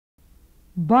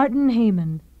Barton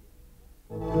Heyman.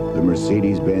 The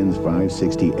Mercedes-Benz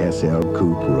 560 SL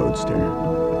Coupe Roadster.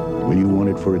 Will you want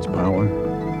it for its power,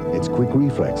 its quick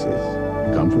reflexes,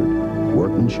 comfort,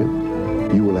 workmanship?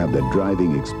 You will have the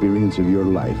driving experience of your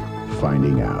life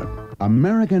finding out.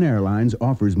 American Airlines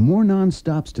offers more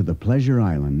non-stops to the Pleasure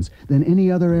Islands than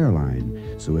any other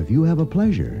airline. So if you have a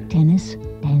pleasure... tennis,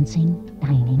 dancing,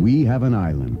 dining... we have an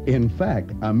island. In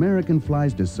fact, American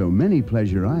flies to so many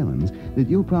Pleasure Islands that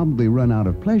you'll probably run out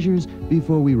of pleasures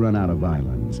before we run out of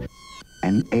islands.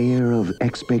 An air of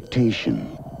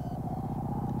expectation.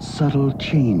 Subtle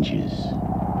changes.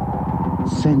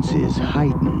 Senses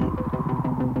heighten.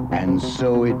 And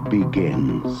so it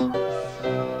begins.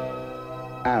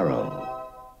 Arrow.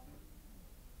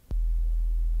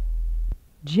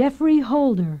 Geoffret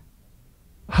Holder.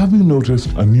 Have you noticed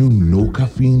a new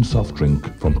no-caffeine soft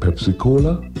drink from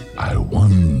Pepsi-Cola? I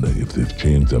wonder if they've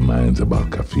changed their minds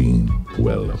about caffeine.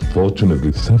 Well,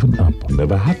 fortunately, 7-Up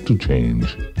never had to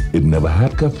change. It never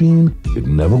had caffeine, it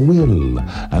never will.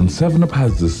 And 7-Up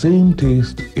has the same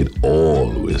taste it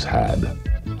always had.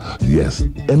 Yes,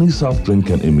 any soft drink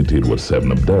can imitate what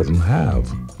 7-Up doesn't have,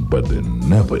 but they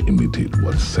never imitate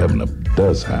what 7-Up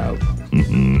does have.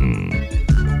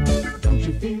 Don't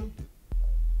you feel?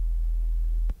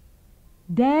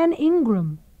 Dan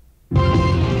Ingram.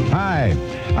 Hi,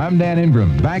 I'm Dan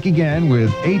Ingram, back again with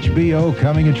HBO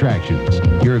Coming Attractions,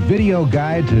 your video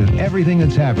guide to everything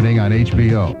that's happening on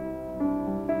HBO.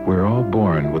 We're all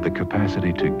born with the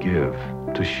capacity to give,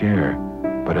 to share,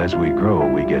 but as we grow,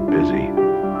 we get busy.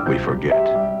 We forget.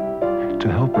 To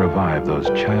help revive those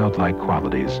childlike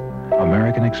qualities,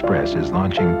 American Express is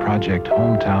launching Project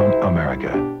Hometown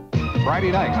America.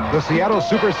 Friday night, the Seattle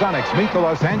Supersonics meet the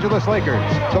Los Angeles Lakers.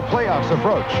 The playoffs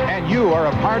approach, and you are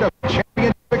a part of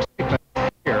championship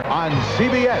excitement here on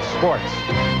CBS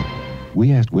Sports.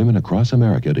 We asked women across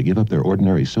America to give up their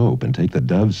ordinary soap and take the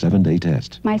Dove 7-day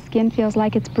test. My skin feels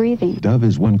like it's breathing. Dove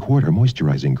is 1/4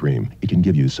 moisturizing cream. It can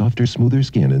give you softer, smoother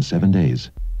skin in 7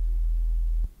 days.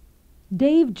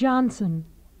 Dave Johnson.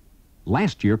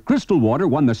 Last year, Crystal Water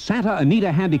won the Santa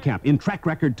Anita Handicap in track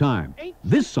record time.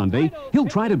 This Sunday, he'll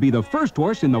try to be the first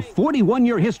horse in the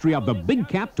 41-year history of the Big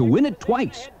Cap to win it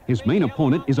twice. His main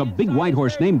opponent is a big white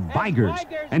horse named Vigors.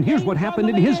 And here's what happened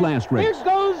in his last race. Here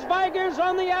goes Vigors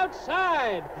on the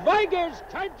outside. Vigors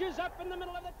charges up in the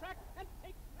middle of the track and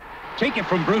takes... Take it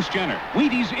from Bruce Jenner.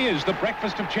 Wheaties is the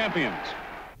breakfast of champions.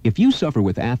 If you suffer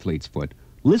with athlete's foot,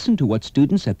 listen to what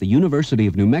students at the University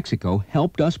of New Mexico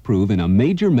helped us prove in a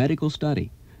major medical study.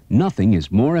 Nothing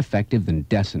is more effective than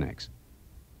Desinex.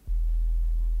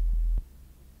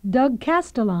 Doug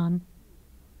Kastilahn.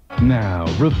 Now,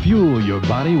 refuel your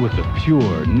body with the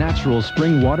pure, natural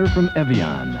spring water from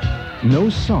Evian. No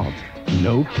salt,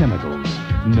 no chemicals,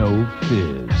 no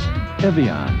fizz.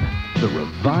 Evian, the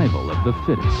revival of the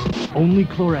fittest. Only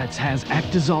Clorets has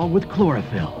Actazol with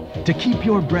chlorophyll to keep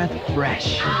your breath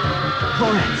fresh.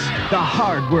 Clorets, the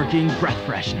hard-working breath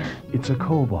freshener. It's a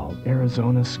cobalt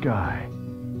Arizona sky.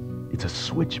 It's a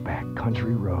switchback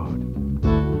country road.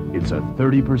 It's a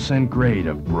 30% grade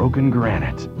of broken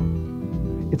granite.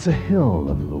 It's a hill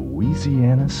of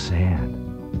Louisiana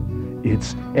sand.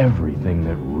 It's everything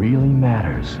that really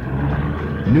matters.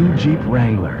 New Jeep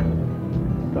Wrangler.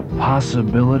 The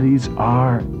possibilities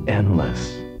are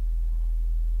endless.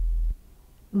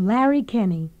 Larry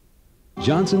Kenny.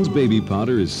 Johnson's baby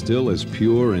powder is still as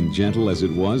pure and gentle as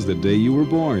it was the day you were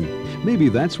born. Maybe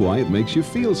that's why it makes you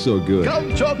feel so good.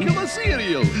 Count Chocula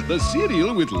cereal, the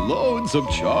cereal with loads of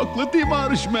chocolatey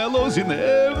marshmallows in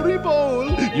every bowl.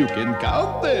 You can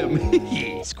count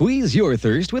them. Squeeze your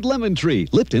thirst with Lemon Tree,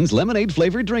 Lipton's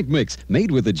lemonade-flavored drink mix,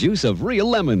 made with the juice of real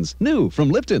lemons. New from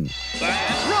Lipton.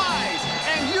 That's right!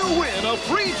 And you win a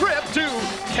free trip to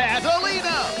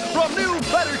Catalina from new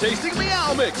better-tasting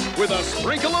Meow Mix with a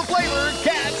sprinkle of flavor,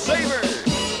 Cat Savor.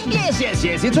 Yes,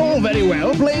 it's all very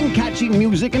well playing catchy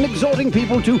music and exhorting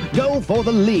people to go for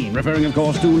the lean, referring, of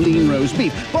course, to lean roast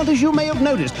beef. But as you may have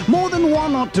noticed, more than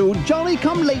one or two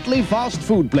jolly-come-lately fast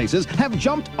food places have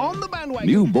jumped on the bandwagon.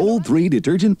 New Bold 3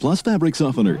 Detergent Plus Fabric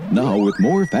Softener, now with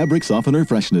more fabric softener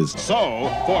freshness. So,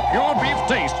 for pure beef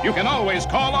taste, you can always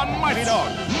call on Mighty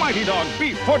Dog. Mighty Dog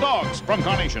Beef for Dogs from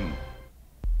Carnation.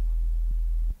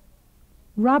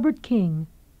 Robert King.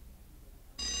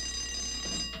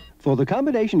 For the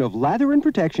combination of lather and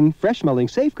protection, Fresh-Smelling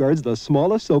safeguards the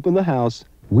smallest soap in the house.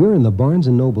 We're in the Barnes &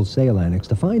 Noble sale annex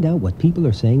to find out what people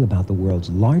are saying about the world's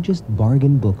largest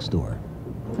bargain bookstore.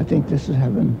 I think this is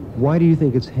heaven. Why do you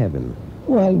think it's heaven?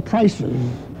 Well, prices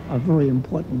are a very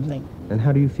important thing. And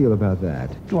how do you feel about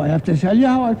that? Do I have to tell you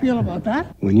how I feel about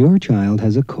that? When your child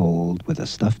has a cold with a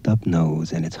stuffed-up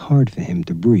nose and it's hard for him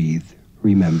to breathe,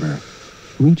 Remember,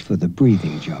 reach for the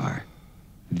breathing jar.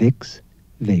 Vicks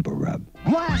Vapor Rub.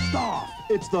 Blast off!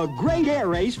 It's the Great Air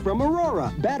Race from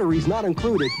Aurora. Batteries not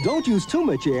included. Don't use too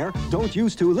much air, don't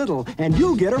use too little, and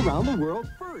you'll get around the world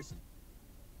first.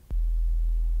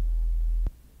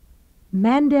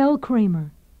 Mandel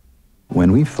Kramer.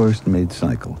 When we first made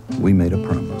Cycle, we made a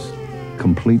promise.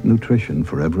 Complete nutrition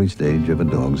for every stage of a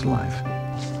dog's life.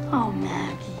 Oh,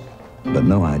 Maggie. But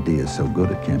no idea is so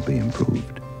good it can't be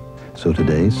improved. So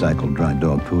today, Cycle dry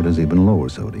dog food has even lower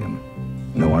sodium.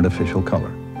 No artificial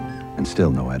color. And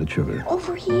still no added sugar.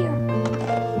 Over here.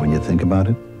 When you think about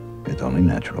it, it's only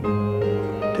natural.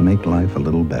 To make life a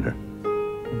little better.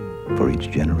 For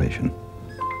each generation.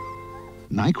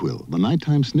 NyQuil, the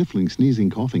nighttime sniffling, sneezing,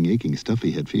 coughing, aching,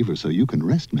 stuffy head fever so you can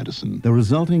rest medicine. The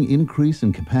resulting increase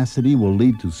in capacity will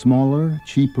lead to smaller,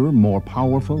 cheaper, more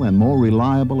powerful, and more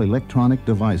reliable electronic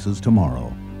devices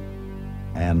tomorrow.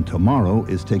 And tomorrow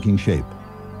is taking shape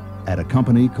at a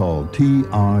company called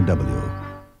TRW.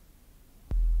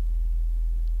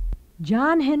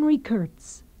 John Henry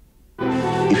Kurtz.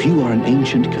 If you are an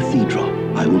ancient cathedral,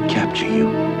 I will capture you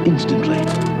instantly.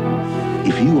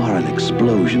 If you are an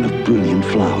explosion of brilliant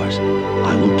flowers,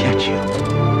 I will catch you.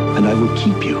 And I will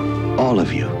keep you, all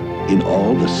of you, in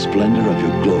all the splendor of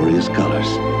your glorious colors.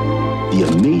 The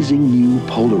amazing new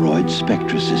Polaroid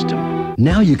Spectra system.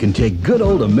 Now you can take good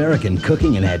old American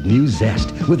cooking and add new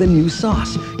zest with a new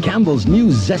sauce. Campbell's new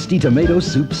Zesty Tomato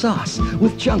Soup Sauce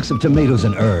with chunks of tomatoes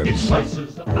and herbs.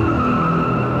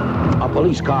 A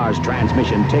police car's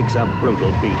transmission takes a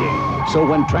brutal beating. So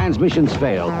when transmissions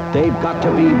fail, they've got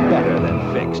to be better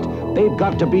than fixed. They've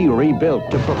got to be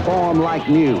rebuilt to perform like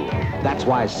new. That's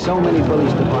why so many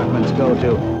police departments go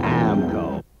to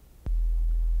AMCO.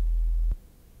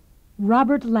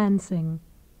 Robert Lansing.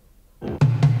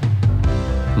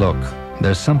 Look,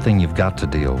 there's something you've got to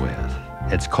deal with.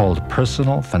 It's called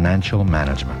personal financial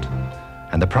management.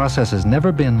 And the process has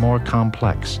never been more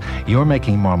complex. You're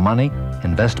making more money,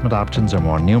 investment options are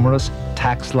more numerous,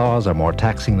 tax laws are more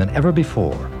taxing than ever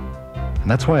before. And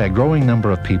that's why a growing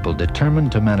number of people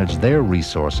determined to manage their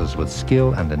resources with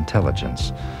skill and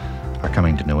intelligence are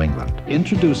coming to New England.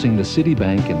 Introducing the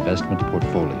Citibank Investment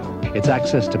Portfolio. It's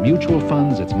access to mutual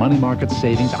funds, it's money market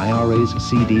savings, IRAs,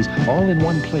 CDs, all in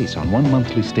one place on one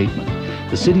monthly statement.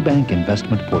 The Citibank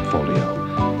Investment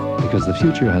Portfolio. Because the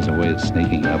future has a way of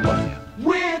sneaking up on you.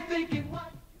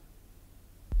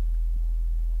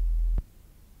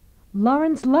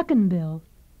 Laurence Luckinbill.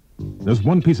 There's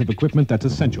one piece of equipment that's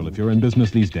essential if you're in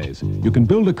business these days. You can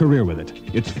build a career with it.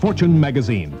 It's Fortune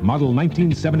magazine, model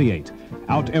 1978.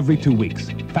 Out every 2 weeks.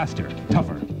 Faster,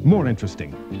 tougher, more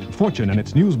interesting. Fortune and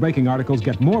its news-breaking articles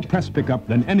get more press pickup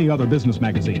than any other business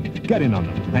magazine. Get in on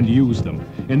them and use them.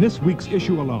 In this week's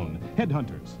issue alone,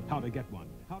 Headhunters, how to get one,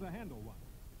 how to handle one.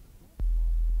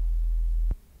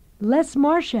 Les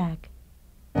Marshak.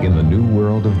 In the new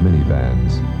world of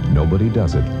minivans, nobody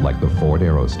does it like the Ford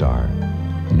Aerostar.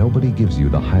 Nobody gives you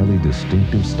the highly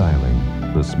distinctive styling,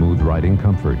 the smooth riding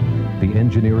comfort, the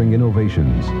engineering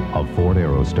innovations of Ford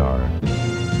Aerostar.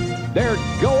 They're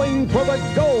going for the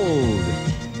gold!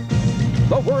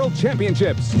 The World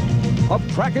Championships of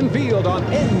Track and Field on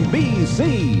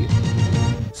NBC.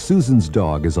 Susan's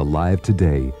dog is alive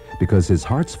today because his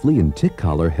Heart's flea and tick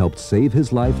collar helped save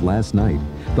his life last night.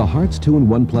 The Heart's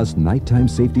 2-in-1 Plus Nighttime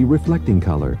Safety Reflecting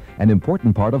Color, an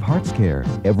important part of Heart's care.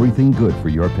 Everything good for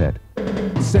your pet.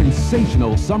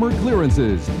 Sensational summer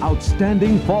clearances,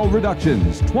 outstanding fall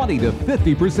reductions, 20 to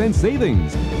 50%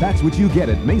 savings. That's what you get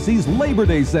at Macy's Labor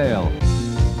Day sale.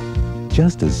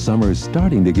 Just as summer's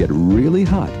starting to get really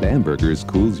hot, Bamberger's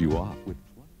cools you off with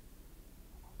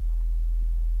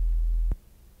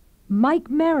Mike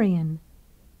Merian.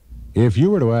 If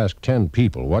you were to ask 10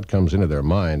 people what comes into their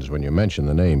minds when you mention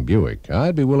the name Buick,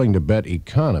 I'd be willing to bet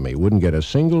economy wouldn't get a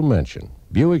single mention.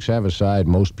 Buicks have a side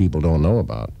most people don't know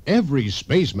about. Every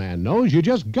spaceman knows you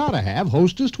just gotta have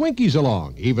Hostess Twinkies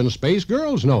along. Even space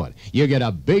girls know it. You get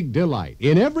a big delight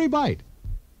in every bite.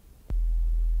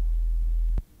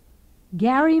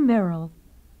 Gary Merill.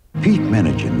 Pete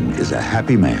Menagen is a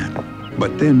happy man.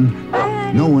 But then,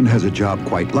 no one has a job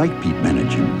quite like Pete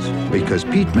Menagen's, because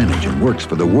Pete Menagen works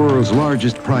for the world's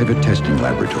largest private testing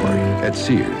laboratory at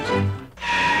Sears.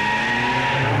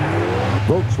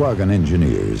 Volkswagen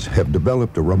engineers have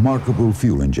developed a remarkable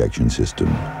fuel injection system,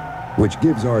 which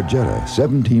gives our Jetta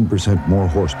 17% more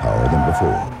horsepower than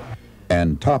before,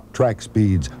 and top track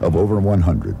speeds of over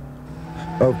 100.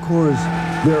 Of course,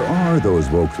 there are those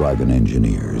Volkswagen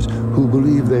engineers who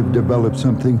believe they've developed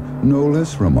something no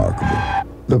less remarkable: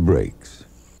 the brakes.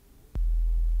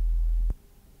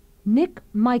 Nick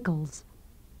Micheals.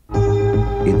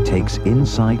 It takes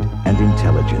insight and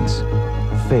intelligence,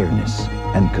 fairness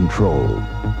and control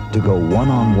to go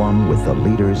one-on-one with the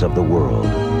leaders of the world.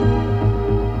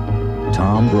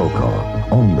 Tom Brokaw,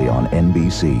 only on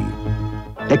NBC.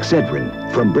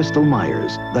 Excedrin from Bristol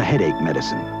Myers, the headache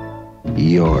medicine.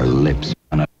 Your lips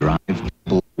gonna drive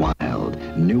people wild.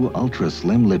 New Ultra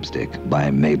Slim Lipstick by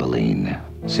Maybelline.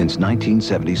 Since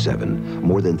 1977,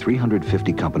 more than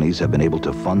 350 companies have been able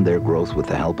to fund their growth with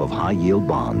the help of high-yield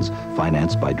bonds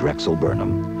financed by Drexel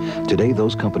Burnham. Today,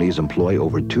 those companies employ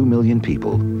over 2 million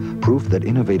people, proof that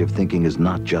innovative thinking is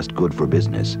not just good for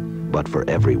business, but for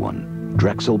everyone.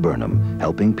 Drexel Burnham,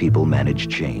 helping people manage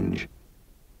change.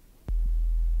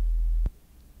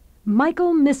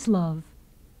 Micheal Mislove.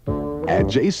 At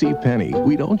JCPenney,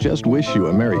 we don't just wish you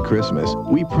a Merry Christmas,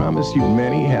 we promise you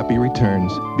many happy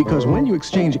returns. Because when you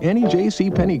exchange any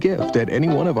JCPenney gift at any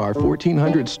one of our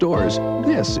 1,400 stores,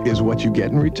 this is what you get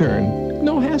in return.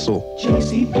 No hassle.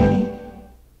 JCPenney.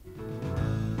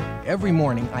 Every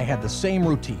morning, I had the same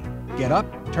routine. Get up,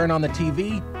 turn on the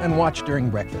TV, and watch during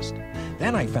breakfast.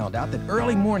 Then I found out that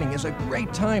early morning is a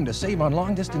great time to save on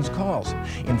long-distance calls.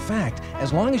 In fact,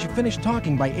 as long as you finish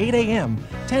talking by 8 a.m.,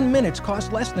 10 minutes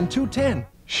cost less than $2.10.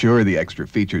 Sure, the extra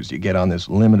features you get on this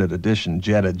limited edition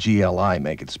Jetta GLI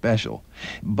make it special.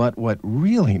 But what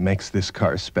really makes this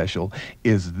car special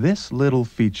is this little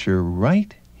feature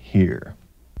right here.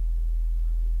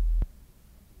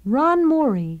 Ron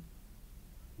Morey.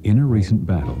 In a recent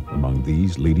battle among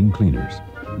these leading cleaners,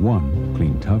 one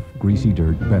cleaned tough, greasy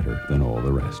dirt better than all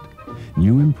the rest.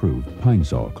 New improved Pine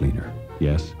Sol cleaner.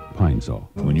 Yes, Pine Sol.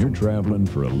 When you're traveling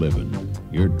for a living,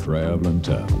 you're traveling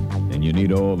tough, and you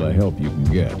need all the help you can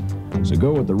get. So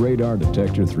go with the radar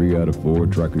detector 3 out of 4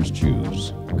 truckers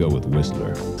choose. Go with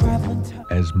Whistler.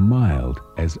 As mild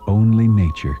as only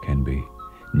nature can be.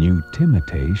 New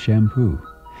Timotei shampoo.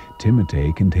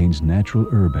 Timotei contains natural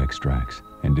herb extracts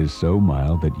and is so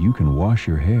mild that you can wash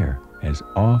your hair as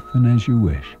often as you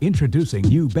wish. Introducing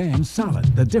new Band Solid.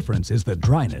 The difference is the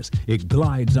dryness. It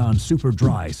glides on super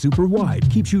dry, super wide,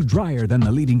 keeps you drier than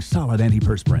the leading solid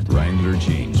antiperspirant. Wrangler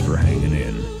jeans for hanging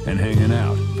in and hanging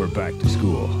out for back to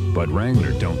school. But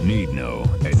Wrangler don't need no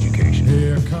education.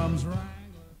 Here comes Wrangler.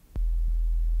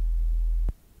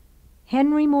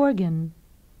 Henry Morgan.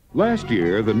 Last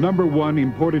year, the #1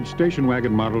 imported station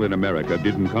wagon model in America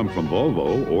didn't come from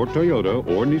Volvo or Toyota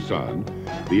or Nissan.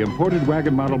 The imported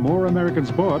wagon model more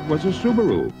Americans bought was a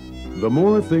Subaru. The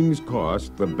more things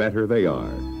cost, the better they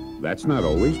are. That's not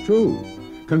always true.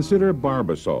 Consider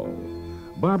Barbasol.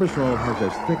 Barbasol has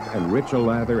as thick and rich a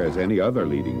lather as any other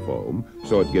leading foam,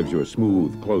 so it gives you a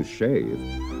smooth, close shave.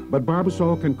 But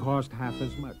Barbasol can cost half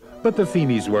as much. But the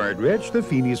Feeneys weren't rich, the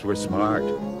Feeneys were smart.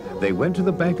 They went to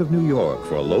the Bank of New York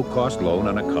for a low-cost loan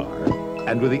on a car,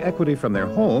 and with the equity from their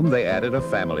home, they added a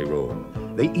family room.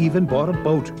 They even bought a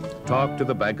boat. Talk to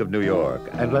the Bank of New York,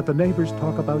 and let the neighbors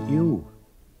talk about you.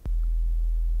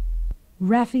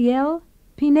 Raphael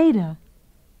Pineda.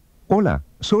 Hola,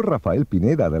 soy Raphael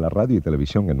Pineda de la radio y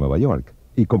televisión en Nueva York.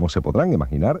 Y como se podrán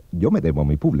imaginar, yo me debo a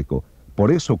mi público.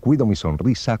 Por eso cuido mi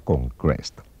sonrisa con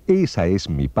Crest. Esa es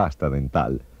mi pasta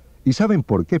dental. ¿Y saben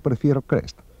por qué prefiero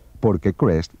Crest? Porque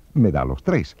Crest me da los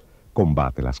tres.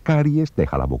 Combate las caries,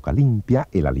 deja la boca limpia,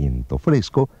 el aliento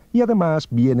fresco y además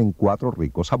vienen 4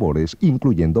 ricos sabores,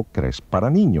 incluyendo Crest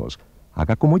para niños.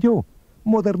 Haga como yo.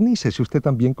 Modernícese usted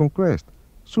también con Crest.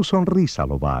 Su sonrisa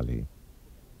lo vale.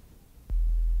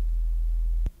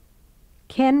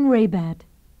 Ken Rabat.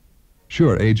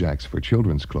 Sure, Ajax for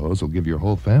children's clothes will give your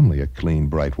whole family a clean,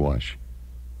 bright wash.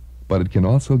 But it can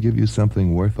also give you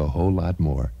something worth a whole lot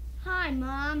more. Hi,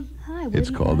 Mom. Hi, It's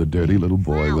called the dirty little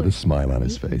boy with a smile on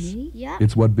his face. Yeah.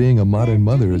 It's what being a modern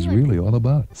mother is really all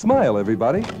about. Smile,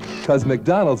 everybody, because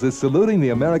McDonald's is saluting the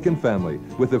American family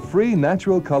with a free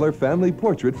natural color family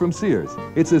portrait from Sears.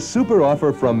 It's a super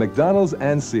offer from McDonald's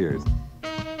and Sears.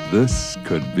 This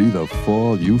could be the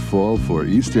fall you fall for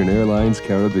Eastern Airlines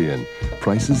Caribbean.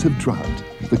 Prices have dropped.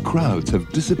 The crowds have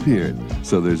disappeared.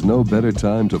 So there's no better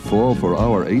time to fall for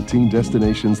our 18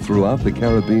 destinations throughout the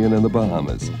Caribbean and the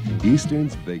Bahamas.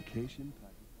 Eastern's vacation.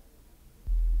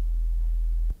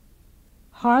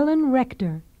 Harlan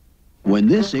Rector. When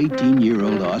this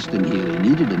 18-year-old Austin Healey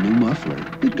needed a new muffler,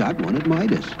 it got one at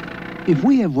Midas. If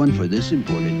we have one for this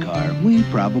imported car, we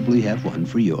probably have one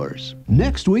for yours.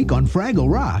 Next week on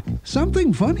Fraggle Rock,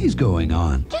 something funny's going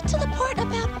on. Get to the part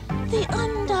about the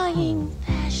undying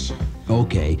passion.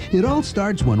 Okay, it all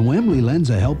starts when Wembley lends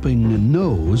a helping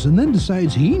nose and then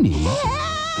decides he needs...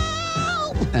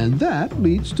 Help! And that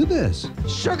leads to this.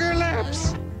 Sugar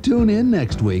lips! Tune in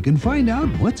next week and find out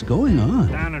what's going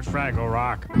on. Down at Fraggle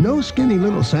Rock. No skinny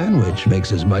little sandwich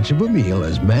makes as much of a meal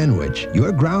as Manwich,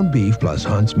 your ground beef plus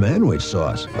Hunt's Manwich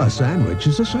sauce. A sandwich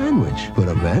is a sandwich, but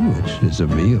a Manwich is a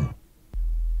meal.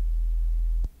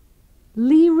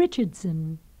 Lee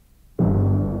Richardson.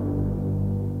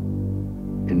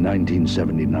 In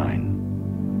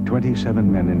 1979,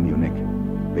 27 men in Munich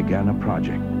began a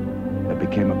project that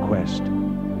became a quest,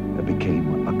 that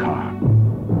became a car.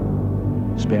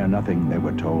 Spare nothing, they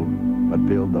were told, but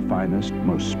build the finest,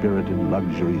 most spirited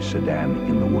luxury sedan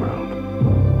in the world.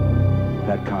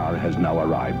 That car has now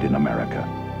arrived in America,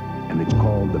 and it's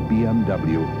called the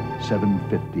BMW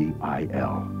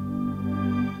 750iL.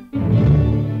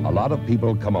 A lot of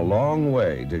people come a long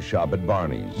way to shop at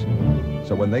Barney's.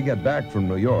 So when they get back from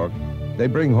New York, they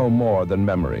bring home more than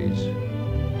memories.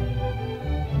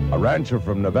 A rancher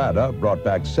from Nevada brought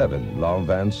back 7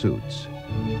 Lanvin suits.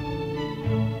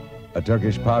 A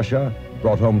Turkish pasha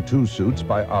brought home 2 suits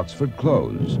by Oxford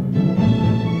Clothes.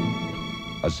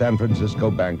 A San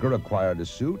Francisco banker acquired a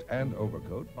suit and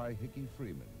overcoat by Hickey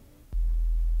Freeman.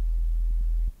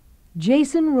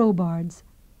 Jason Robards.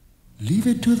 Leave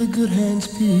it to the good hands,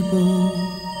 people.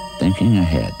 Thinking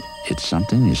ahead. It's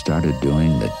something you started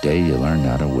doing the day you learned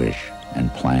how to wish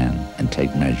and plan and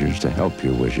take measures to help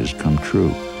your wishes come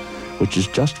true, which is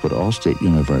just what Allstate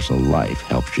Universal Life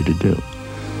helps you to do.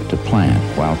 To plan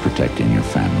while protecting your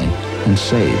family and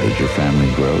save as your family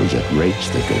grows at rates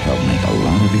that could help make a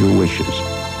lot of your wishes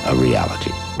a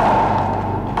reality.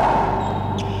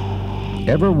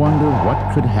 Ever wonder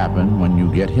what could happen when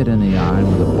you get hit in the eye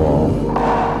with a ball?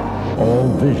 All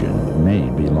vision may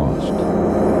be lost.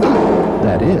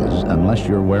 That is, unless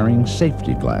you're wearing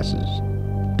safety glasses.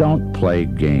 Don't play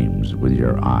games with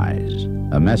your eyes.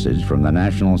 A message from the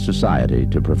National Society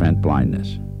to Prevent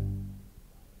Blindness.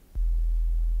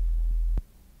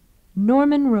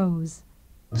 Norman Rose.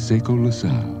 Seiko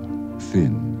LaSalle.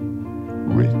 Thin,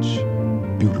 rich,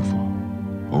 beautiful.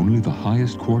 Only the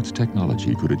highest quartz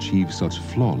technology could achieve such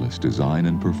flawless design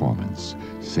and performance.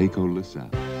 Seiko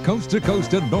LaSalle. Coast to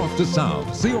coast and north to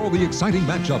south. See all the exciting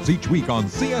matchups each week on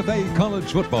CFA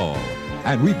College Football.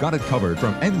 And we've got it covered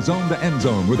from end zone to end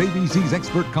zone with ABC's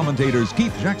expert commentators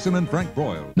Keith Jackson and Frank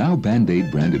Broyle. Now Band-Aid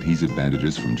brand adhesive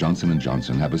bandages from Johnson &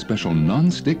 Johnson have a special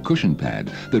non-stick cushion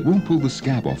pad that won't pull the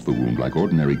scab off the wound like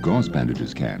ordinary gauze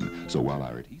bandages can. So while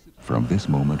our adhesive... From this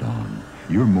moment on,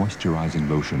 your moisturizing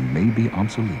lotion may be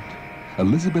obsolete.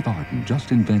 Elizabeth Arden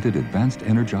just invented Advanced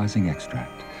Energizing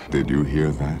Extract. Did you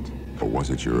hear that? Or was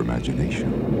it your imagination?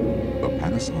 The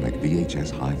Panasonic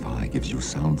VHS Hi-Fi gives you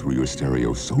sound through your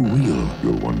stereo so real,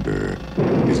 you'll wonder,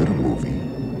 is it a movie?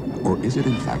 Or is it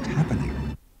in fact happening?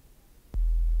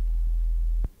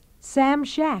 Sam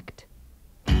Schacht.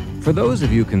 For those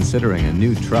of you considering a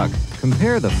new truck,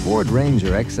 compare the Ford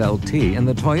Ranger XLT and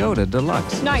the Toyota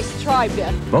Deluxe. Nice try,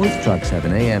 Biff. Both trucks have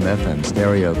an AM/FM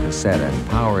stereo cassette and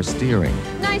power steering.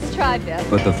 Nice try, Biff.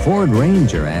 But the Ford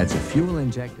Ranger adds a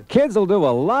fuel-injected... Kids will do a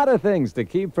lot of things to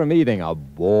keep from eating a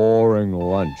boring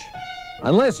lunch.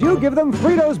 Unless you give them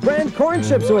Fritos brand corn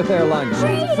chips with their lunch.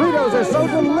 Fritos are so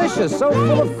delicious, so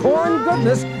full of corn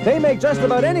goodness, they make just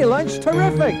about any lunch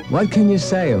terrific. What can you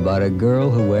say about a girl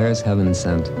who wears heaven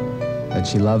scent? That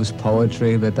she loves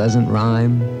poetry that doesn't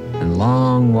rhyme and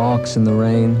long walks in the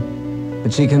rain?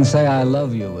 That she can say I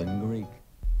love you in Greek?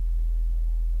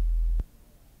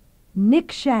 Nick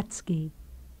Schatzki.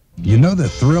 You know the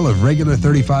thrill of regular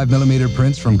 35mm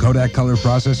prints from Kodak Color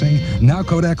Processing? Now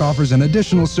Kodak offers an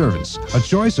additional service, a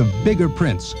choice of bigger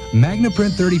prints. Magna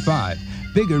Print 35.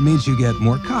 Bigger means you get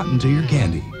more cotton to your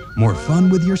candy, more fun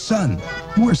with your son,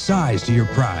 more size to your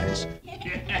prize.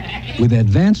 With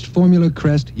advanced formula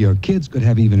Crest, your kids could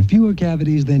have even fewer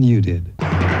cavities than you did.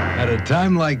 At a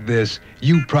time like this,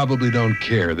 you probably don't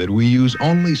care that we use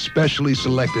only specially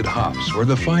selected hops or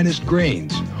the finest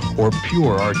grains or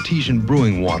pure artesian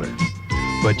brewing water.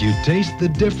 But you'd taste the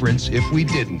difference if we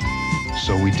didn't.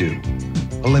 So we do.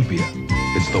 Olympia.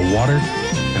 It's the water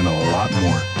and a lot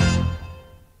more.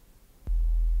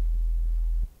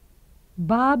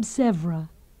 Bob Sevra.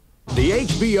 The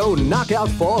HBO knockout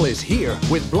fall is here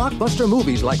with blockbuster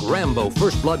movies like Rambo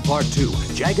First Blood Part 2,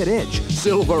 Jagged Edge,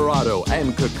 Silverado,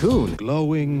 and Cocoon.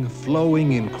 Glowing,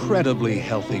 flowing, incredibly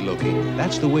healthy looking.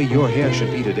 That's the way your hair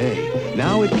should be today.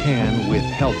 Now it can with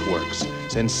HealthWorks.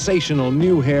 Sensational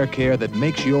new hair care that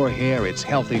makes your hair its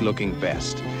healthy looking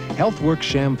best. HealthWorks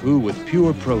shampoo with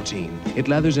pure protein. It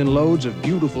lathers in loads of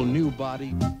beautiful new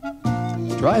body.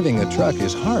 Driving a truck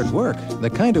is hard work, the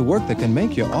kind of work that can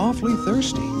make you awfully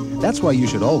thirsty. That's why you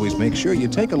should always make sure you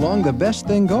take along the best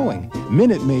thing going,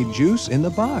 Minute Maid juice in the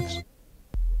box.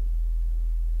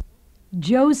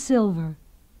 Joe Silver.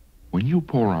 When you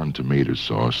pour on tomato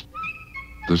sauce,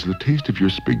 does the taste of your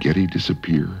spaghetti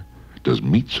disappear? Does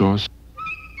meat sauce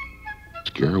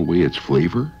scare away its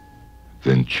flavor?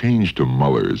 Then change to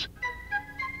Muller's.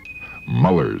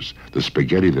 Muller's, the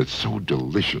spaghetti that's so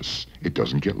delicious, it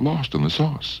doesn't get lost in the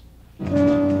sauce.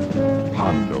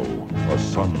 Hondo, a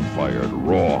sun-fired,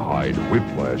 rawhide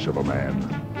whiplash of a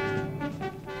man.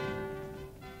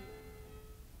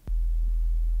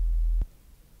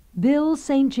 Bill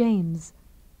St. James.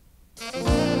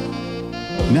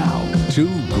 Now, two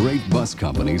great bus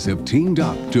companies have teamed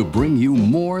up to bring you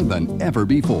more than ever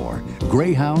before,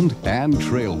 Greyhound and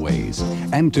Trailways.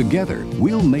 And together,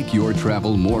 we'll make your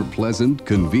travel more pleasant,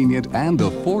 convenient, and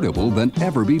affordable than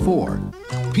ever before.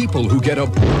 People who get a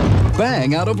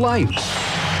bang out of life.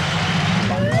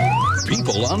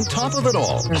 People on top of it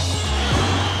all.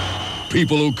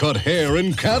 People who cut hair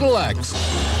in Cadillacs.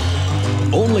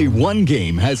 Only one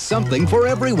game has something for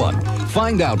everyone.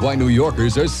 Find out why New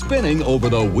Yorkers are spinning over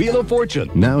the Wheel of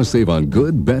Fortune. Now save on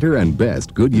good, better, and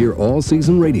best Goodyear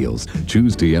all-season radials.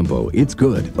 Choose Tiempo, it's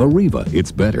good. Arriva,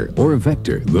 it's better. Or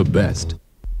Vector, the best.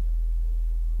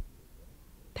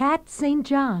 Pat St.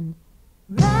 John.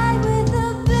 By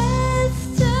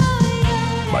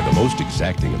the most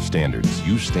exacting of standards,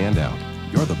 you stand out.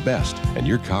 You're the best, and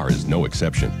your car is no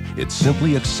exception. It's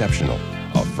simply exceptional.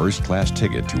 A first-class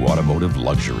ticket to automotive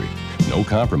luxury. No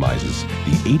compromises.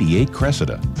 The 88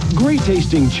 Cressida.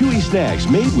 Great-tasting, chewy snacks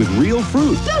made with real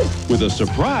fruit. With a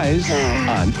surprise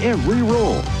on every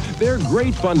roll. They're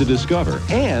great fun to discover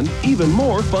and even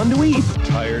more fun to eat.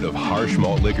 Tired of harsh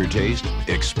malt liquor taste?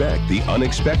 Expect the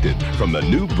unexpected from the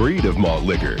new breed of malt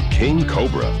liquor, King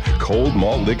Cobra. Cold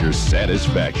malt liquor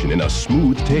satisfaction in a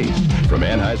smooth taste from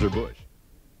Anheuser-Busch.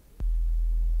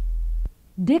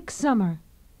 Dick Summer.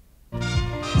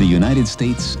 The United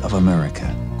States of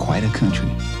America, quite a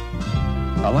country.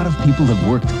 A lot of people have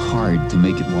worked hard to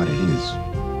make it what it is.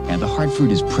 And the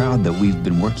Hartford is proud that we've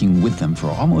been working with them for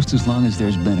almost as long as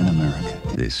there's been in America.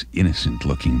 This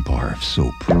innocent-looking bar of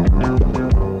soap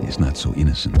is not so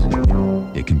innocent.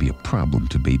 It can be a problem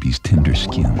to baby's tender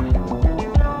skin.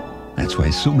 That's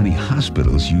why so many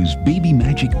hospitals use Baby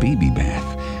Magic Baby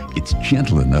Bath. It's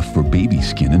gentle enough for baby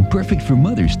skin and perfect for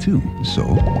mothers, too.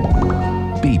 So,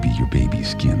 baby your baby's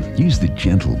skin. Use the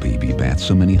gentle baby bath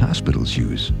so many hospitals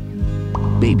use.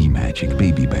 Baby Magic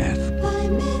Baby Bath.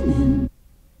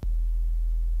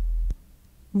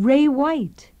 Ray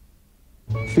White.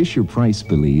 Fisher-Price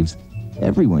believes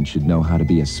everyone should know how to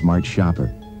be a smart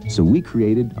shopper. So we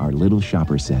created our Little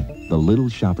Shopper Set. The Little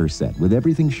Shopper Set with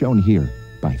everything shown here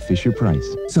by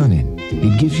Fisher-Price. Sun-In.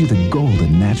 It gives you the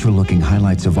golden, natural-looking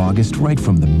highlights of August right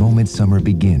from the moment summer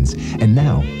begins. And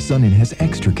now, Sun-In has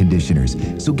extra conditioners.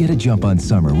 So get a jump on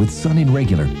summer with Sun-In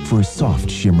Regular for a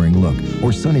soft, shimmering look,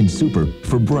 or Sun-In Super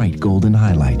for bright, golden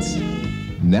highlights.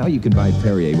 Now you can buy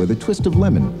Perrier with a twist of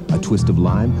lemon, a twist of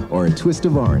lime, or a twist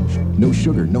of orange. No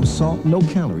sugar, no salt, no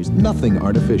calories, nothing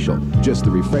artificial. Just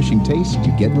the refreshing taste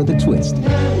you get with a twist.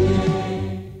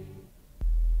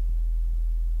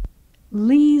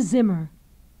 Lee Zimmer.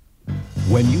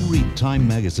 When you read Time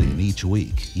magazine each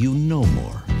week, you know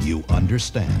more, you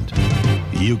understand.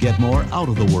 You get more out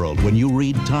of the world when you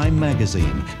read Time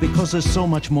magazine because there's so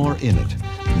much more in it.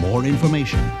 More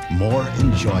information, more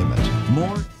enjoyment,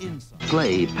 more insight.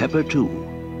 Play Pepper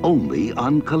 2, only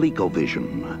on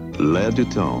ColecoVision. L'air du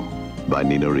temps by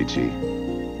Nino Ricci.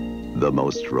 The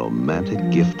most romantic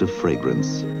gift of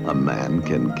fragrance a man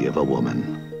can give a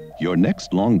woman. Your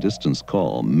next long-distance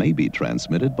call may be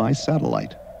transmitted by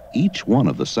satellite. Each one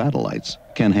of the satellites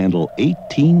can handle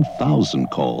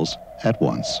 18,000 calls at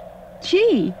once.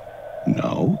 G.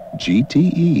 No,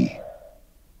 GTE.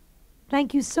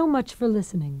 Thank you so much for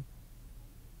listening.